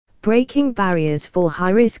Breaking barriers for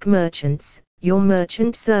high-risk merchants. Your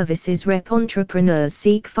merchant services rep entrepreneurs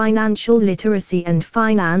seek financial literacy and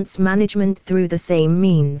finance management through the same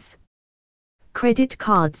means. Credit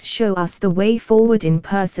cards show us the way forward in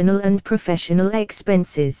personal and professional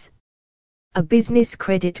expenses. A business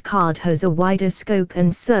credit card has a wider scope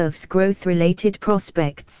and serves growth-related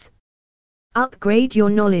prospects. Upgrade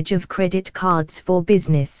your knowledge of credit cards for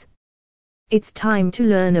business. It's time to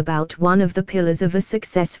learn about one of the pillars of a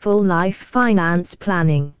successful life: finance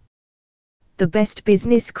planning. The best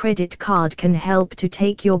business credit card can help to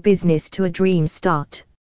take your business to a dream start.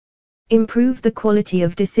 Improve the quality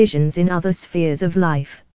of decisions in other spheres of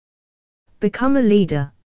life. Become a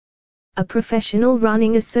leader. A professional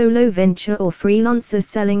running a solo venture or freelancer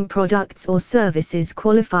selling products or services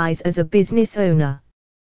qualifies as a business owner.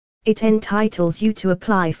 It entitles you to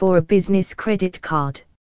apply for a business credit card.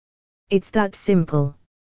 It's that simple.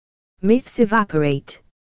 Myths evaporate.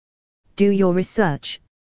 Do your research.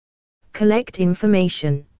 Collect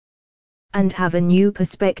information. And have a new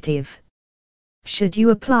perspective. Should you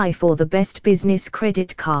apply for the best business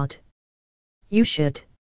credit card? You should.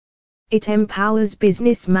 It empowers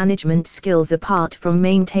business management skills apart from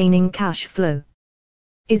maintaining cash flow.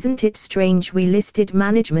 Isn't it strange we listed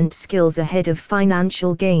management skills ahead of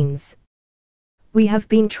financial gains? We have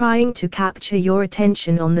been trying to capture your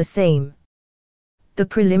attention on the same. The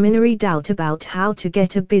preliminary doubt about how to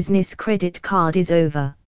get a business credit card is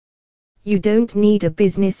over. You don't need a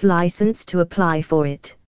business license to apply for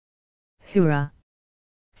it. Hoorah!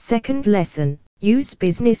 Second lesson: use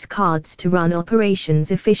business cards to run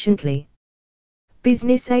operations efficiently.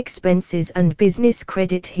 Business expenses and business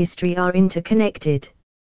credit history are interconnected.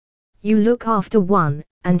 You look after one,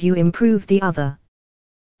 and you improve the other.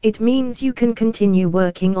 It means you can continue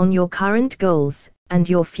working on your current goals, and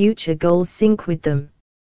your future goals sync with them.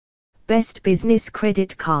 Best business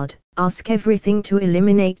credit card. Ask everything to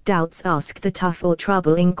eliminate doubts. Ask the tough or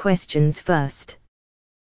troubling questions first.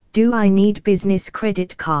 Do I need business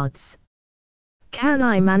credit cards? Can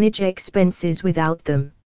I manage expenses without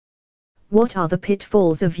them? What are the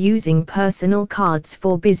pitfalls of using personal cards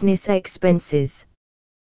for business expenses?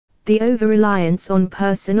 The over-reliance on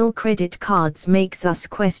personal credit cards makes us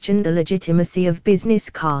question the legitimacy of business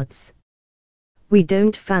cards. We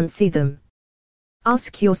don't fancy them.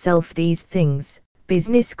 Ask yourself these things: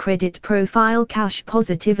 business credit profile, cash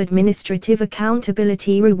positive, administrative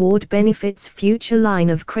accountability, reward, benefits, future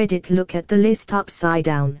line of credit. Look at the list upside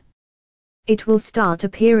down. It will start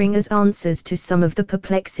appearing as answers to some of the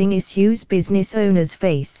perplexing issues business owners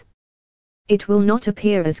face. It will not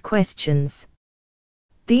appear as questions.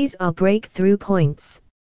 These are breakthrough points.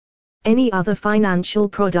 Any other financial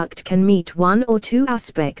product can meet one or two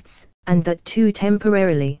aspects, and that too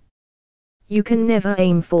temporarily. You can never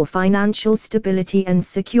aim for financial stability and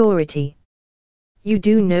security. You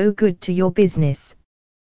do no good to your business.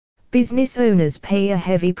 Business owners pay a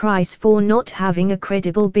heavy price for not having a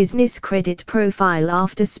credible business credit profile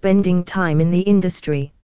after spending time in the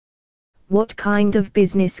industry. What kind of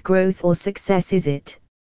business growth or success is it?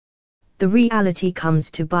 The reality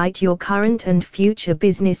comes to bite your current and future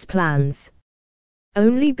business plans.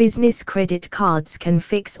 Only business credit cards can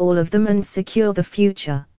fix all of them and secure the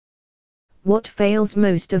future. What fails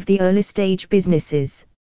most of the early-stage businesses?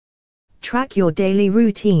 Track your daily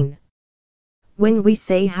routine. When we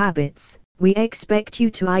say habits, we expect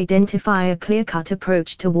you to identify a clear-cut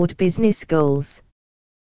approach toward business goals.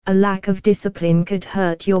 A lack of discipline could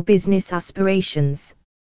hurt your business aspirations.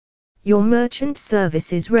 Your merchant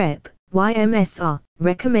services rep, YMSR,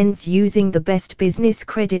 recommends using the best business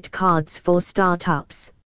credit cards for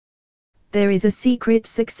startups. There is a secret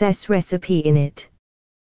success recipe in it.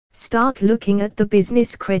 Start looking at the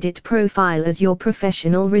business credit profile as your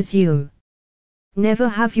professional resume. Never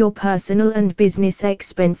have your personal and business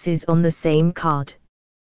expenses on the same card.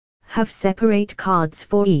 Have separate cards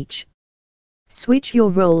for each. Switch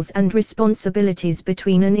your roles and responsibilities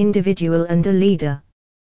between an individual and a leader.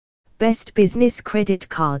 Best business credit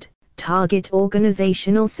card. Target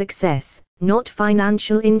organizational success, not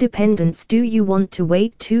financial independence. Do you want to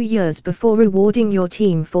wait 2 years before rewarding your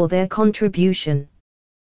team for their contribution?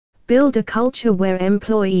 Build a culture where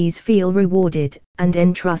employees feel rewarded, and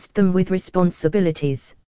entrust them with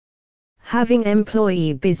responsibilities. Having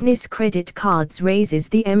employee business credit cards raises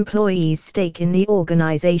the employee's stake in the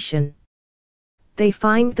organization. They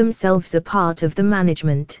find themselves a part of the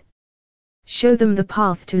management. Show them the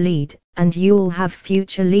path to lead, and you'll have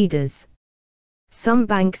future leaders. Some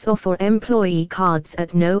banks offer employee cards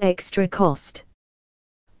at no extra cost.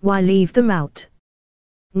 Why leave them out?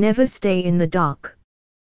 Never stay in the dark.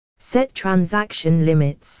 Set transaction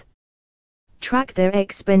limits. Track their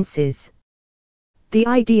expenses. The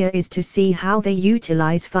idea is to see how they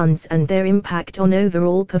utilize funds and their impact on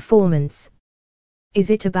overall performance.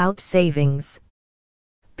 Is it about savings?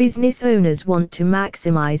 Business owners want to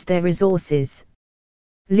maximize their resources.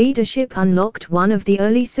 Leadership unlocked one of the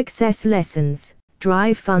early success lessons: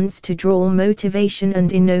 drive funds to draw motivation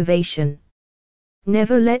and innovation.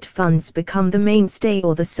 Never let funds become the mainstay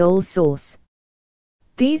or the sole source.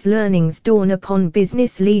 These learnings dawn upon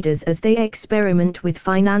business leaders as they experiment with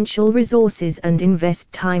financial resources and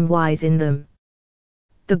invest time-wise in them.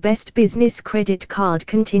 The Best Business Credit Card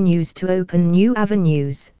continues to open new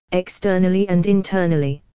avenues, externally and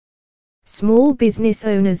internally. Small business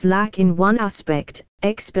owners lack in one aspect: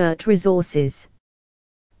 expert resources.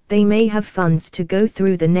 They may have funds to go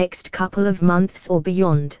through the next couple of months or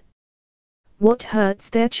beyond. What hurts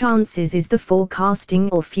their chances is the forecasting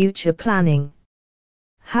or future planning.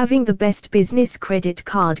 Having the Best Business Credit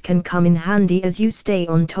Card can come in handy as you stay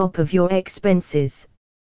on top of your expenses.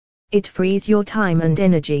 It frees your time and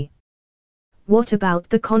energy. What about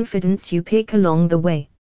the confidence you pick along the way?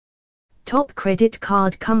 Top credit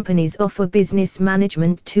card companies offer business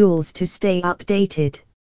management tools to stay updated.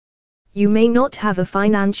 You may not have a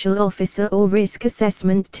financial officer or risk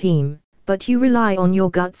assessment team, but you rely on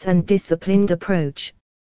your guts and disciplined approach.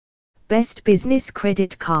 Best Business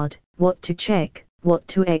Credit Card: what to check, what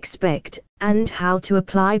to expect, and how to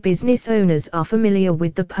apply. Business owners are familiar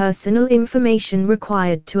with the personal information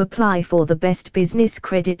required to apply for the Best Business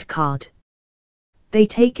Credit Card. They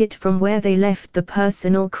take it from where they left the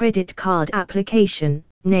personal credit card application: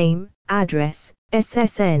 name, address,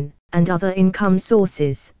 SSN, and other income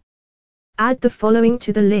sources. Add the following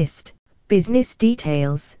to the list: business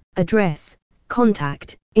details, address,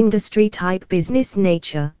 contact, industry type, business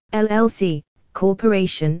nature, LLC,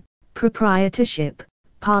 corporation, proprietorship,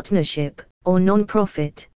 partnership, or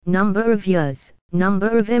non-profit, number of years,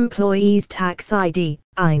 number of employees, tax ID,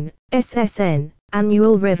 EIN, SSN,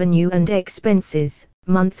 annual revenue and expenses,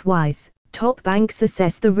 month-wise. Top banks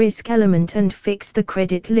assess the risk element and fix the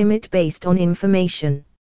credit limit based on information.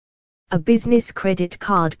 A business credit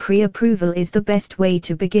card pre-approval is the best way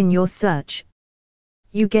to begin your search.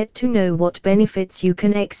 You get to know what benefits you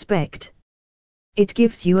can expect. It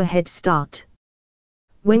gives you a head start.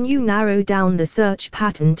 When you narrow down the search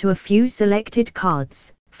pattern to a few selected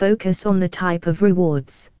cards, focus on the type of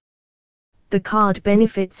rewards. The card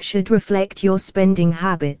benefits should reflect your spending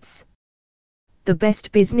habits. The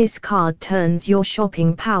Best Business Card turns your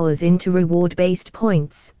shopping powers into reward-based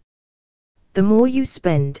points. The more you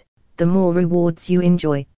spend, the more rewards you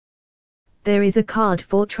enjoy. There is a card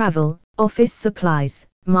for travel, office supplies,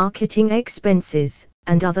 marketing expenses,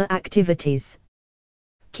 and other activities.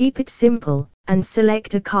 Keep it simple, and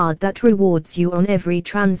select a card that rewards you on every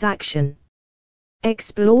transaction.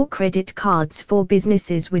 Explore credit cards for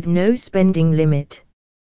businesses with no spending limit.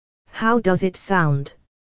 How does it sound?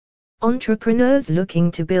 Entrepreneurs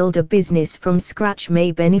looking to build a business from scratch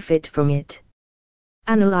may benefit from it.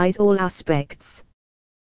 Analyze all aspects.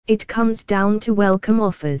 It comes down to welcome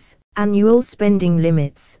offers, annual spending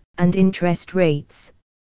limits, and interest rates.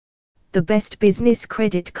 The Best Business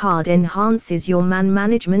Credit Card enhances your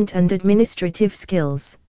management and administrative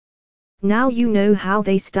skills. Now you know how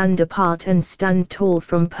they stand apart and stand tall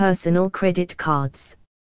from personal credit cards.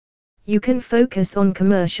 You can focus on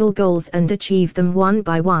commercial goals and achieve them one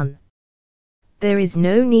by one. There is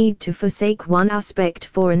no need to forsake one aspect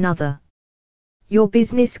for another. Your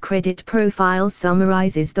business credit profile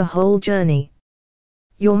summarizes the whole journey.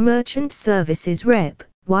 Your merchant services rep,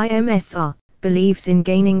 YMSR, believes in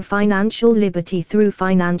gaining financial liberty through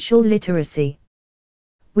financial literacy.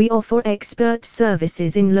 We offer expert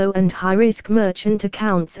services in low and high-risk merchant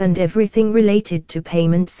accounts and everything related to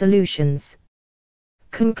payment solutions.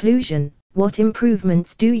 Conclusion: what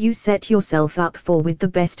improvements do you set yourself up for with the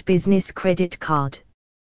Best Business Credit Card?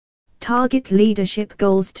 Target leadership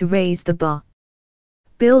goals to raise the bar.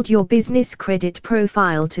 Build your business credit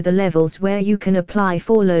profile to the levels where you can apply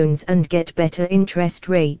for loans and get better interest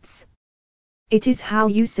rates. It is how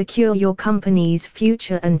you secure your company's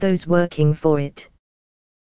future and those working for it.